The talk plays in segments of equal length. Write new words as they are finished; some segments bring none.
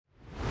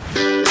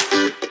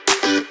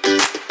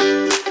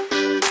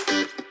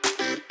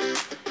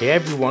Hey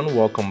everyone,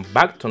 welcome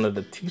back to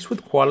another Teach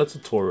with Koala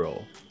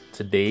tutorial.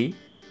 Today,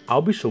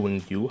 I'll be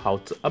showing you how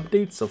to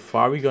update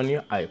Safari on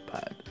your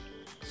iPad.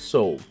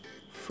 So,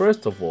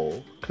 first of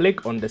all,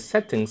 click on the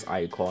settings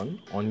icon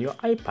on your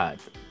iPad.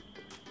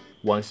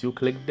 Once you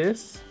click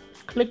this,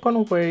 click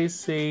on where it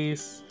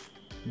says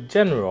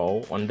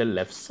General on the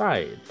left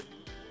side.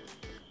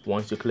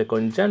 Once you click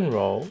on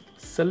General,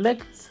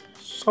 select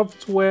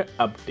Software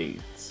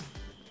Updates.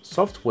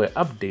 Software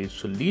updates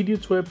should lead you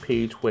to a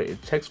page where it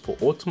checks for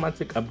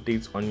automatic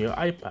updates on your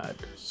iPad.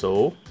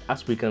 So,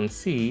 as we can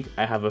see,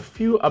 I have a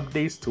few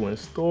updates to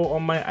install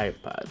on my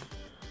iPad.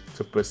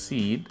 To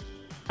proceed,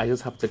 I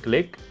just have to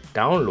click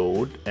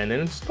Download and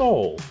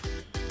Install.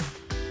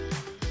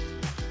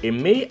 It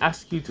may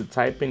ask you to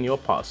type in your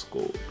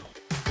passcode.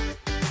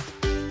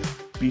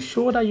 Be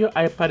sure that your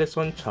iPad is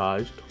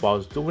uncharged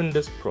whilst doing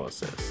this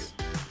process.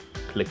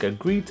 Click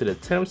Agree to the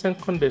terms and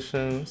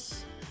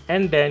conditions,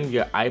 and then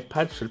your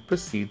iPad should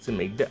proceed to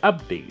make the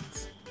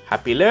updates.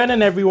 Happy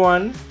learning,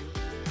 everyone!